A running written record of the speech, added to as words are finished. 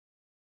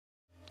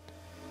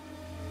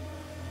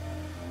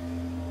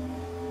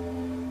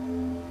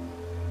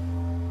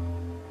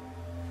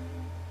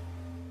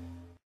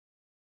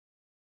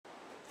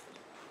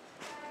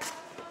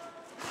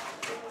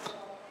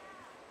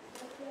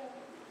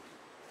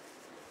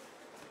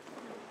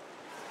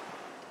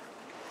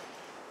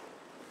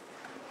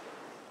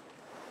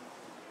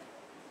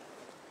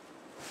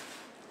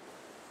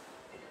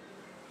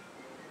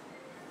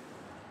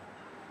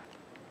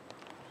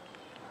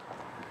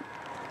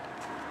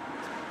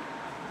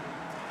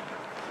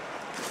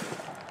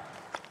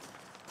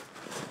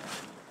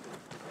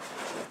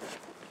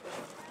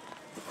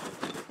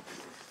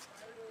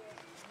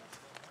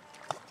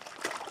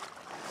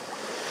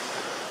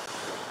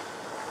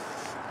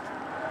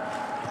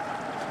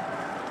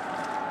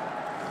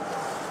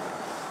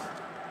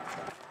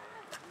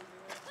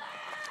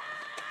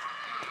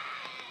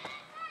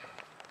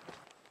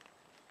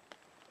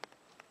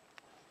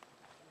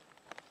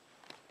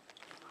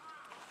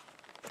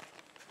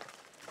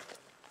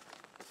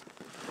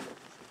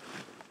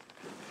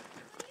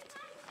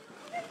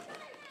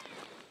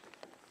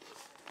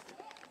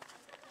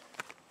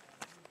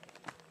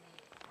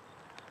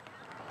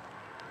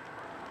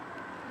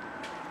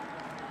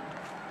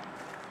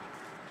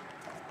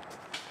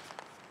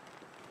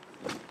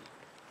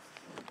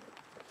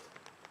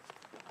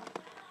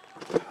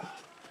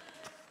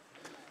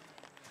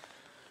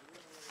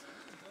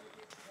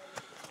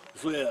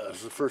So yeah, this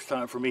is the first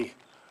time for me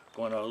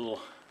going on a little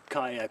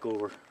kayak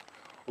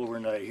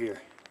overnight here.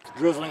 It's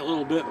drizzling a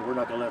little bit, but we're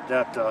not going to let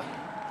that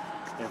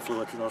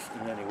influence us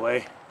in any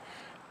way.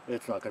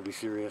 It's not going to be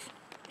serious.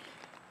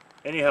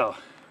 Anyhow,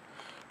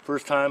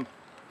 first time,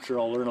 I'm sure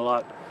I'll learn a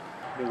lot.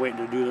 I've been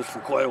waiting to do this for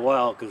quite a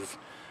while because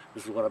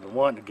this is what I've been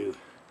wanting to do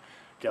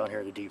down here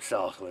in the deep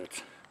south where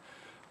it's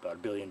about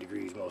 1 billion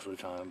degrees most of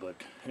the time. But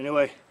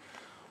anyway,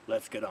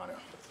 let's get on it.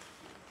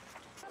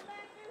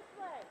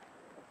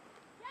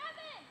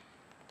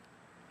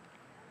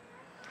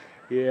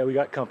 Yeah, we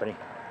got company.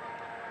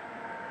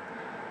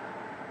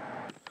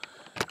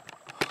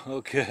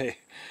 Okay,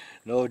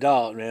 no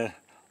doubt, man. A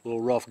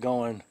little rough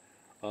going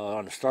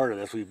on the start of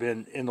this. We've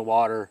been in the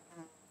water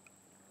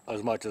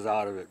as much as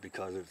out of it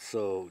because it's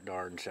so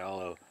darn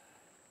shallow.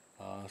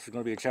 This is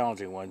going to be a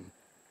challenging one.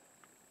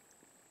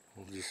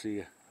 We'll just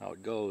see how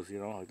it goes, you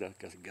know. I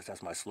guess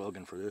that's my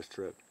slogan for this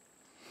trip.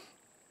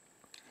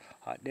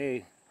 Hot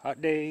day,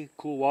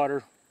 cool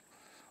water,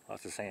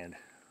 lots of sand.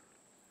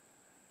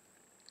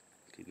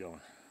 Keep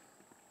going.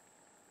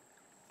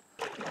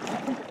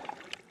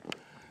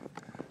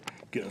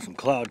 Getting some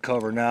cloud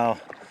cover now.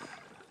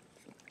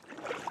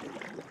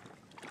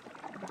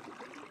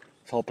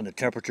 It's helping the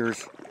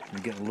temperatures.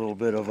 I'm getting a little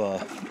bit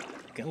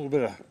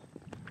of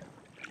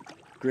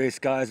gray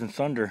skies and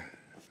thunder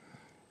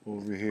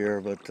over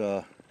here, but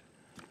I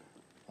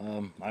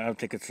don't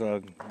think it's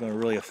going to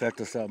really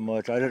affect us that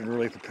much. I didn't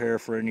really prepare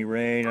for any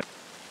rain.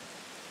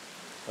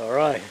 All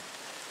right,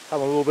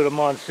 having a little bit of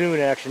monsoon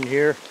action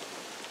here.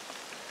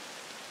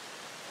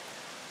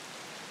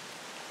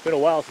 Been a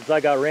while since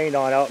I got rained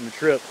on out in the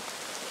trip.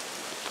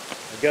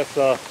 I guess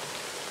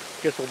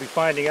we'll be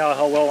finding out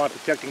how well I'm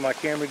protecting my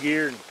camera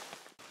gear.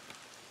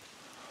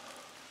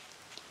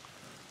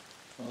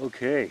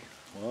 Okay,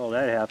 well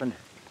that happened.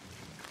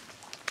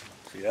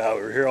 So yeah,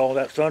 we were here all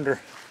that thunder.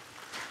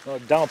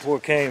 Downpour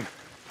came.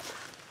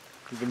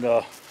 Even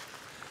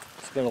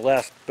it's been the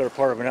last better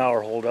part of an hour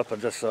holed up in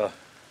just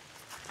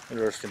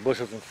interesting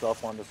bushes and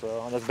stuff on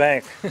this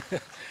bank.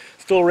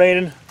 Still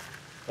raining.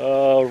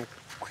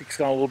 Creek's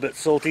gone a little bit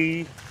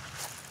silty,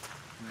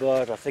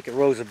 but I think it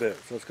rose a bit,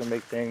 so it's going to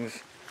make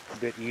things a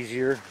bit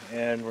easier,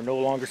 and we're no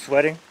longer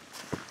sweating.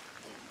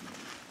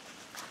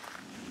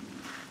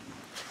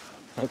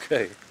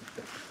 Okay,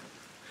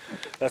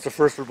 that's a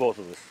first for both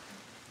of us.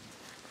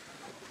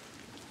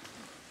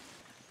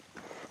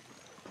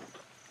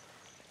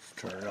 It's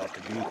turning out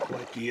to be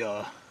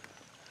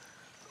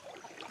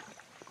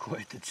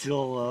quite the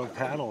chill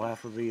paddle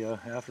after the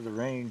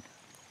rain.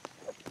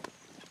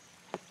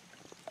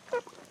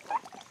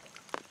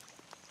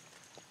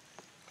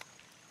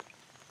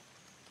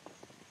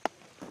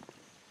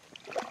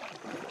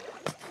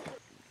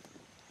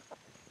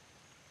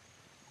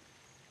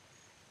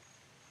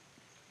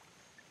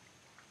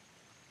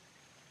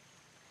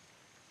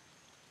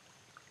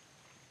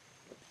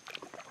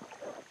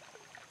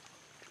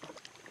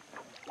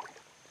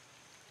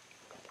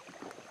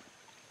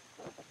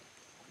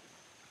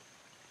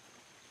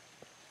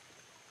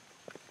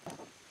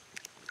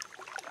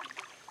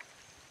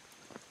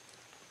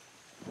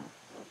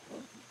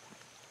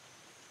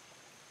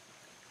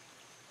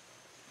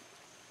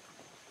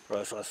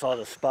 Right, so I saw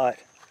the spot,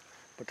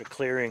 but the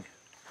clearing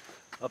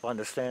up on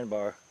the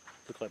sandbar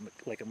looked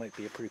like it might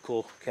be a pretty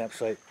cool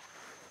campsite,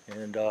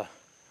 and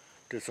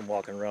did some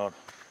walking around.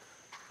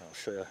 I'll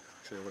show you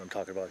what I'm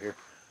talking about here.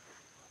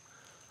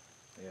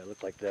 Yeah, it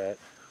looked like that.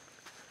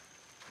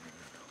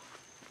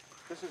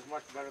 This is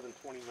much better than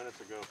 20 minutes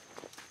ago.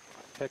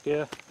 Heck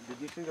yeah. Did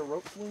you see the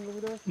rope swing over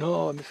there?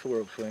 No, I missed the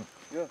rope swing.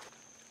 Yeah.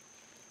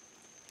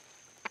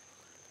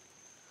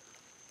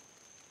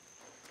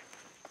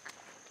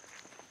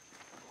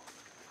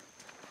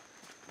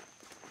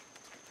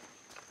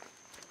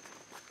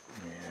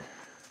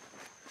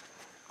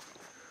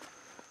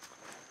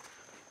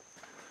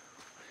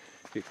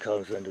 It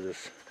comes into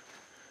this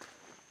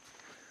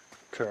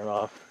turn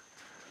around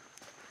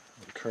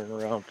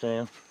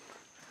thing.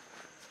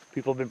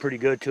 People have been pretty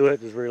good to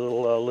it. There's very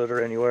little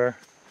litter anywhere.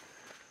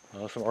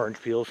 Some orange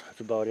peels,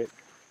 that's about it.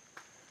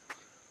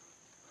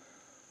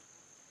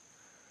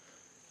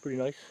 Pretty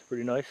nice,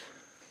 pretty nice.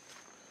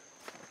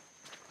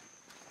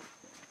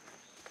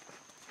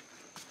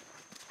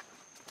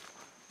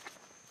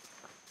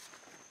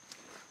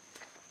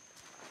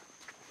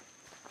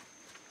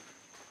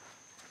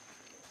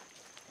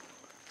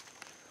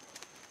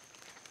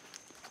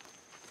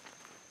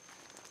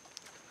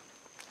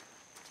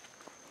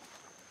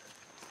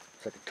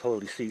 So I can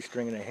totally see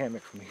stringing a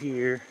hammock from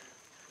here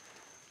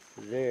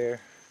to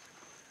there.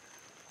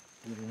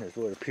 And there's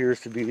what appears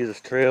to be this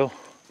trail,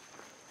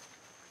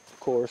 of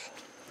course.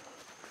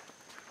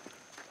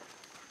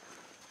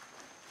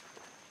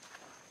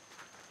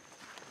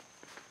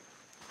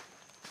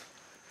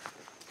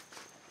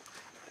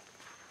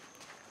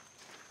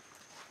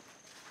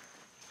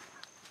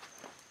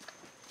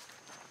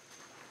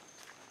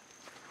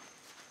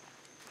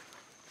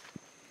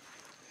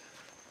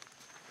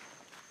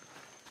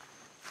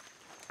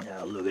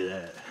 Yeah, look at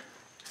that.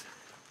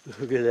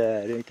 Look at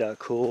that, ain't that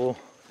cool?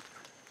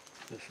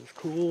 This is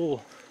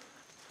cool.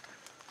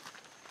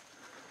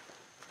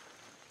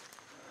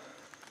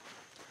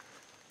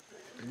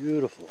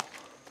 Beautiful.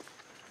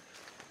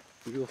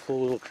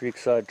 Beautiful little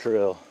creekside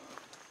trail.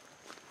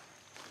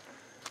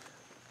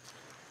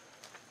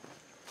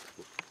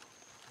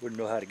 Wouldn't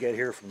know how to get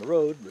here from the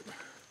road, but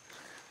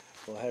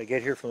know how to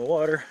get here from the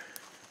water.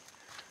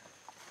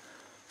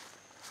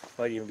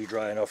 Might even be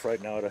dry enough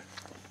right now to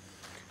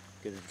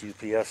get a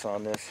GPS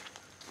on this.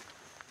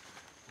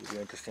 Would be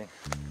interesting.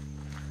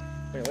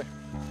 Anyway.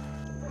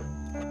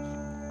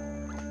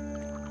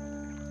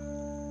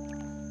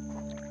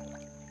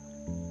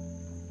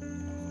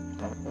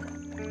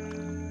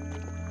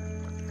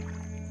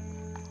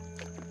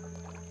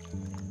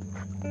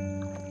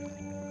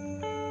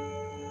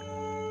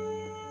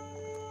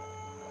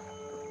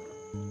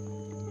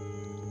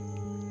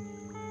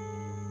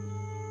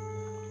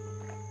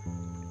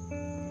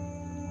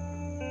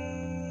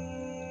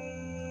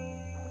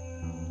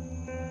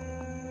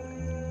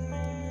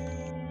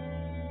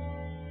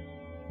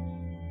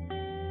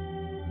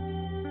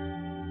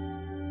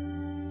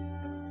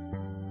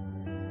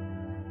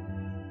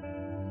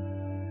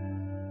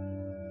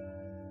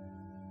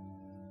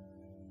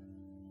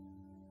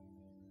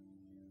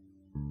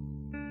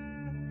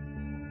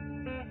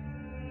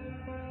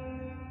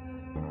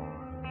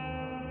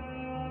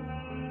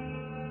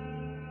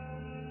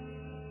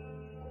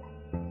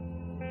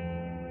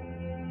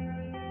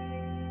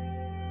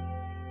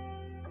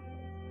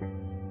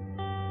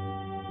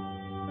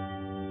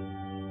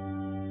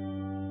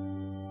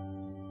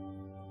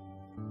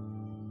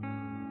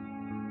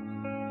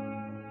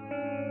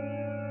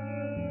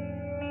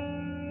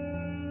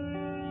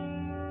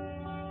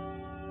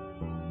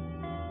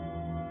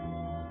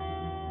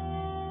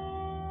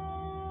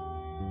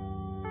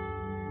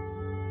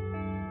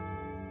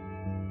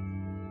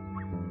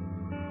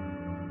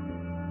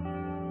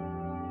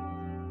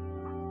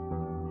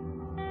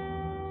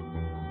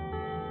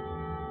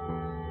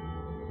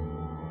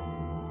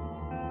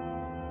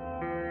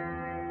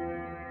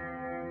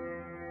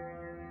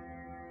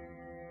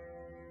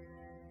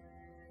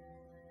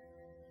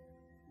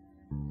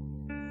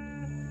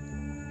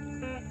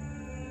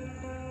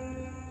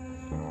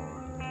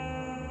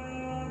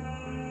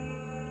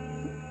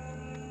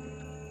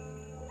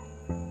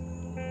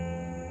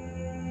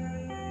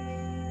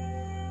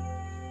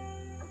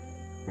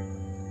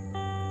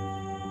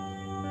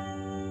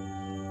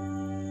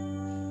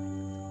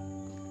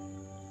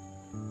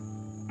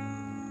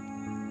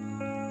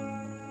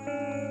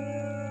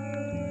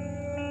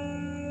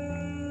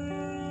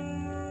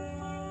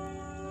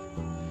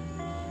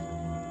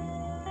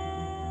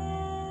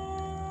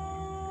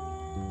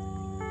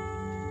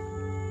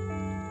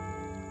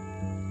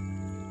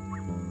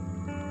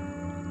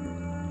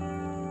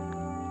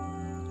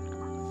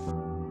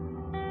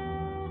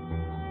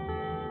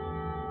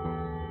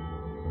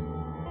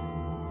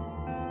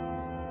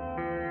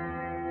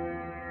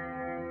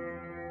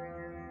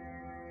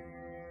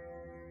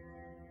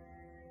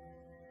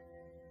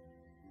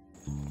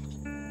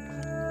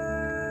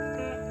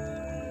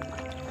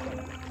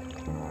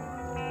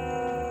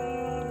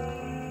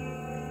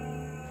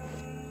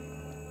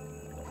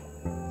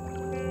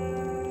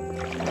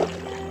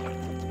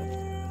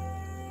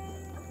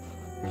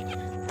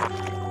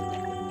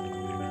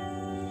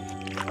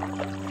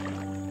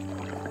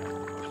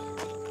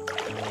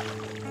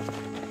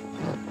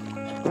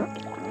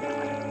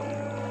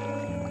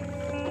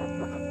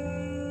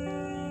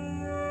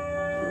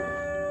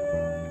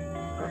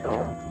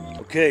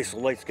 Okay, so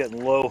light's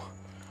getting low.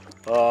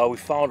 We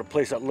found a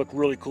place that looked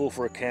really cool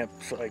for a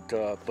campsite,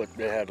 but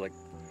they had like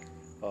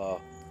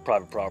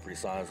private property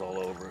signs all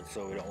over it,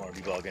 so we don't want to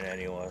be bugging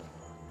anyone.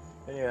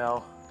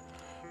 Anyhow,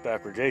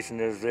 back where Jason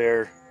is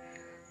there,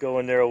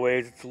 going there a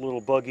ways. It's a little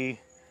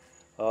buggy,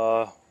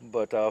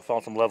 but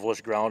found some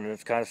levelish ground and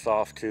it's kind of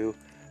soft too.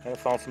 And I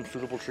found some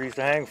suitable trees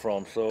to hang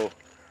from, so I'm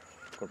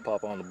gonna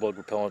pop on the bug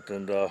repellent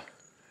and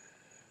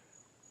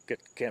get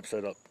the camp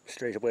set up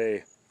straight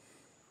away.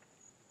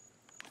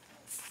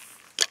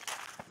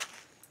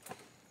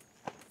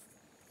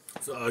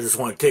 So I just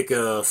want to take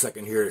a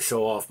second here to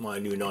show off my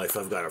new knife.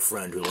 I've got a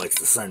friend who likes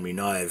to send me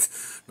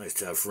knives. Nice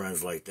to have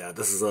friends like that.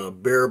 This is a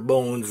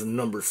Barebones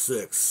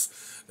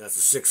No.6.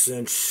 That's a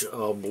 6-inch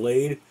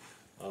blade,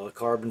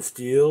 carbon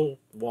steel,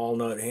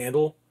 walnut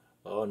handle,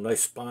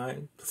 nice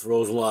spine.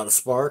 Throws a lot of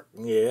spark.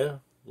 Yeah,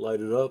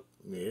 light it up.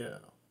 Yeah.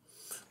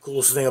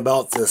 Coolest thing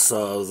about this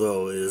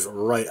though is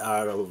right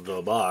out of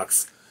the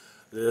box,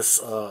 this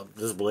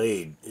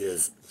blade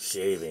is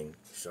shaving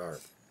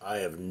sharp. I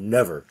have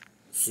never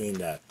seen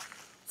that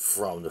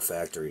from the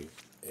factory,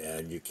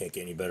 and you can't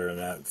get any better than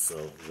that,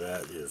 so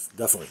that is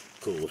definitely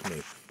cool with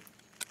me.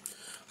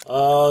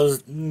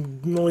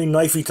 Really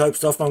knifey type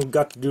stuff I've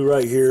got to do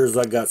right here is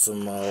I got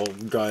some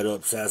dried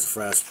up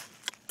sassafras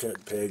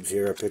tent pegs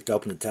here I picked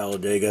up in the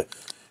Talladega,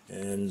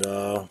 and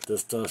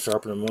just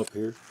sharpen them up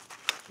here.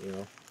 You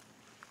know,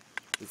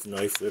 it's a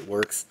knife, it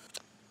works.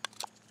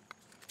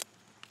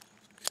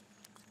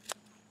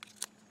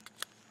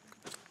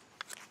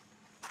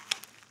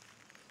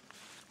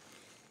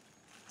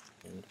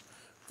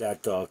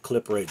 that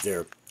clip right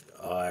there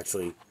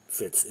actually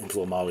fits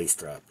into a molly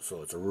strap.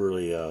 So it's a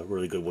really,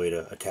 really good way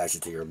to attach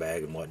it to your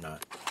bag and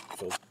whatnot.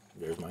 So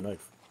there's my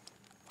knife.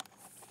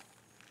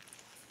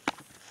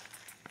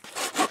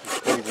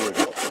 Cutting wood.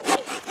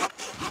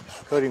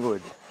 Cutting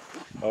wood.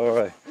 All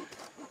right.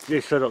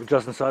 Jay's set up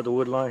just inside the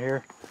wood line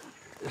here.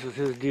 This is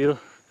his deal.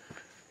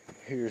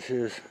 Here's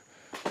his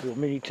little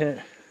mini tent,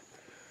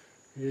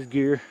 his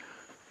gear.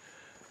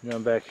 And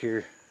I'm back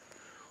here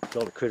with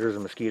all the critters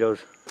and mosquitoes.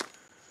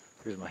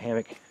 Here's my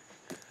hammock.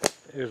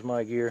 There's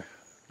my gear,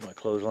 my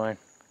clothesline.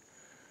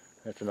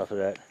 That's enough of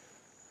that.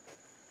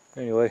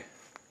 Anyway,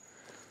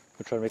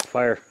 we'll try to make a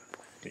fire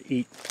to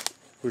eat.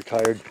 We're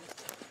tired.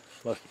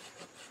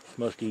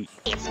 Must eat.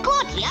 It's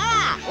good,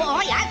 yeah.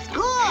 Oh, yeah, it's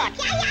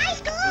good. Yeah,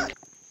 it's good.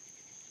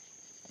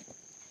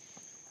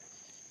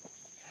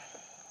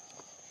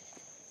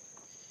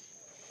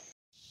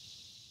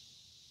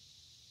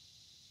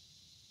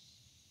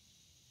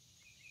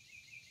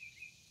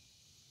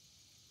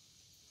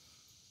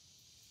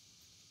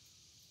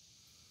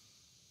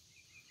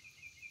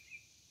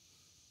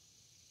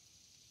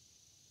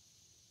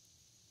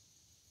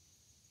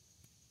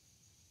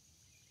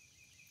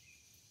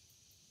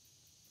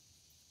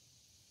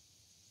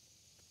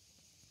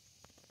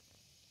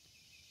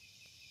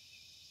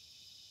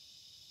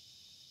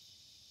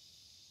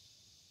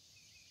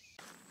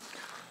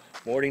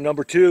 Morning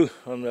number 2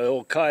 on the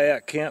old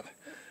kayak camp.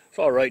 It's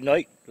all right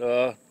night.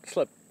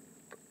 Slept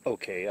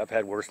okay. I've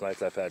had worse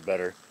nights. I've had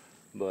better.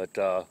 But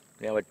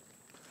yeah, my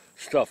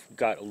stuff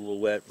got a little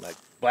wet. My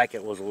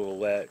blanket was a little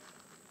wet.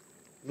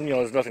 You know,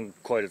 there's nothing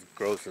quite as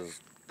gross as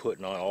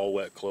putting on all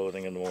wet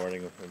clothing in the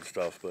morning and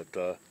stuff.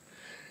 But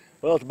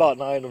well, it's about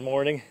 9 in the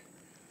morning.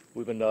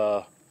 We've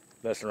been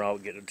messing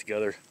around, getting it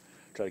together,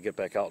 try to get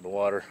back out in the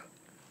water.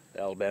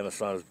 The Alabama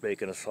sun is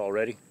baking us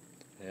already,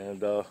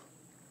 and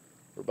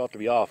we're about to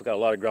be off. We've got a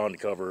lot of ground to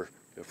cover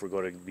if we're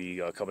going to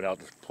be coming out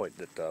to the point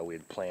that we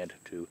had planned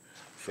to.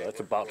 So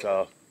that's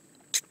about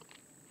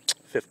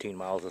 15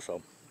 miles or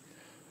so.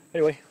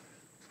 Anyway,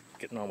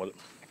 getting on with it.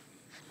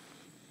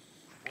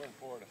 We're in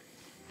Florida.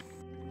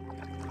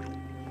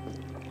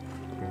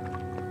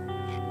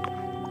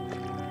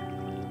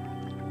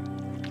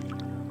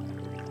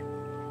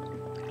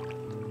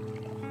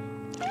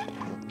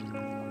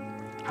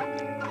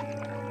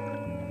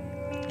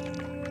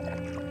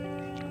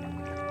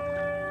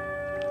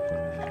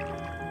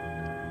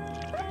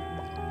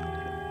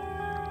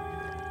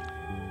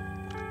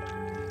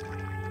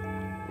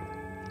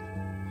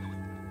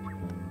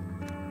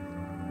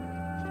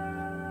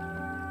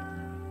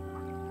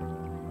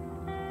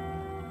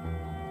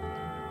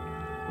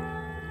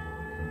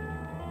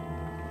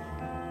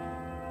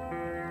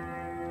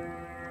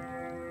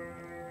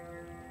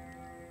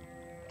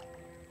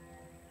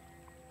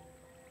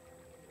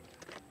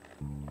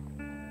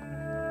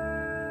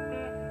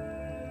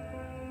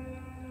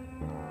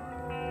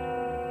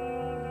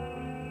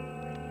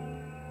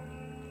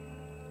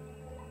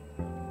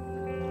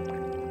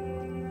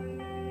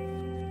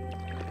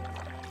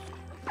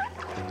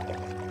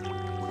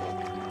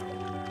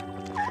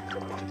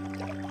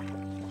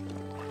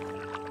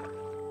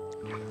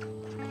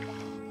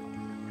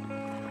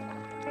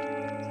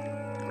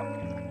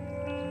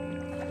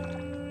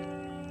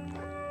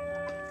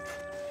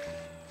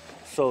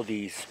 So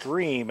the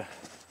stream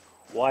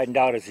widened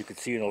out, as you can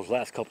see in those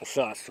last couple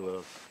shots, to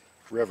a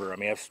river. I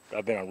mean,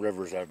 I've been on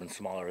rivers that have been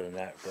smaller than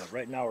that, but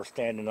right now we're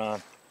standing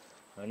on,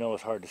 I know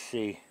it's hard to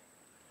see,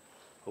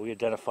 but we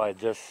identified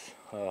this.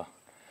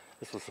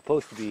 This was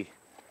supposed to be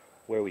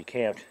where we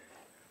camped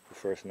the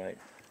first night.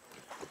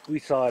 We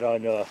saw it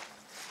on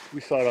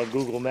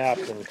Google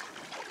Maps and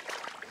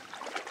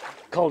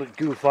called it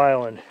Goof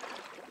Island.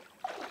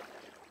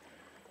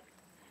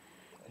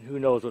 And who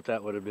knows what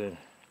that would have been.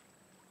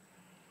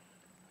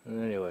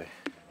 Anyway,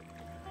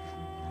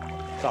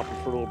 stopping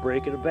for a little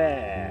break and a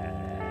bath.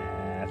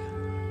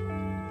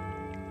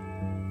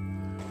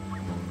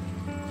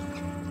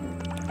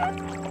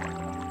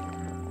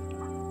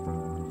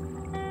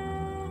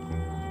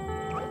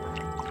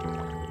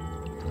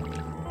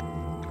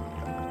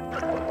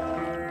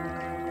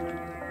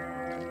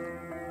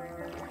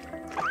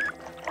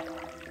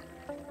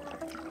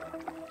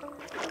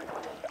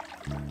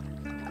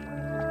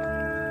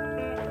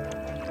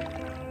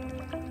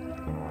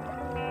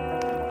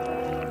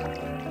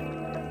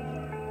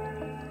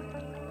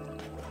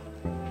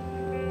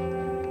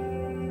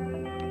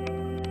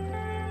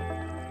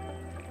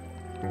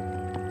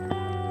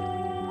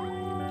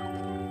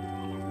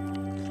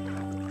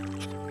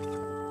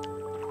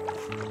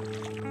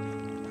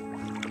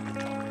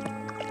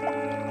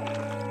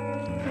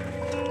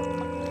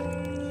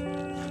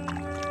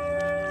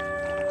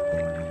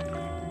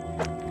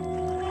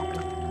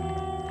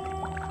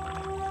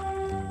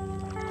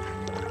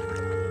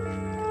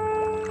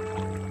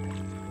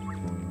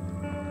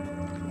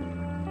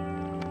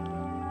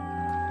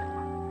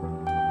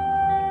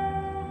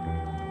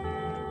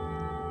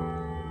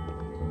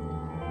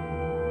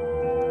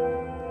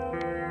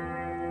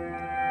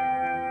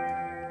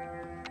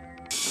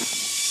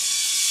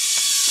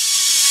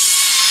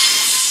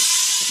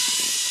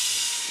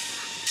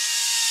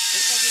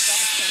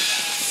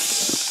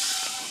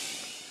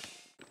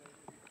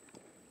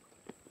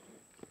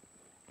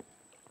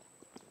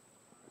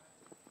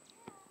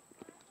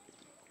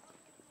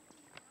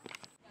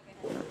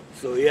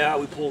 So yeah,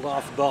 we pulled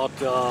off about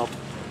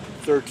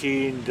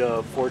 13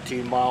 to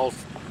 14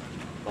 miles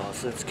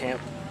since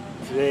camp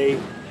today.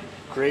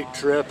 Great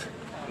trip,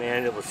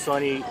 man. It was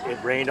sunny.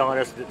 It rained on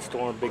us. It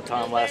stormed big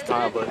time last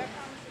time, but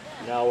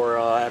now we're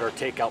at our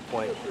takeout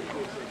point.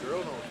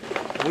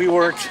 We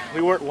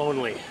weren't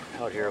lonely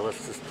out here.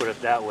 Let's just put it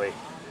that way.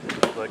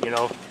 But you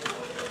know,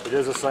 it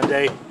is a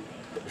Sunday.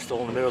 We're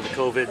still in the middle of the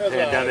COVID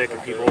pandemic,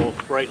 and people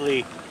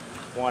rightly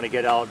want to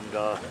get out and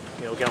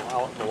you know, get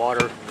out in the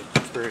water,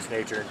 experience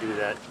nature, and do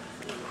that.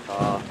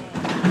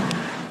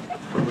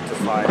 Which is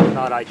fine.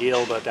 Not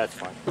ideal, but that's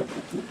fine.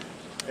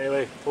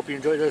 Anyway, hope you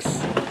enjoyed this.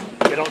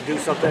 Get out and do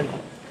something,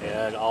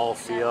 and I'll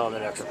see you on the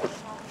next one.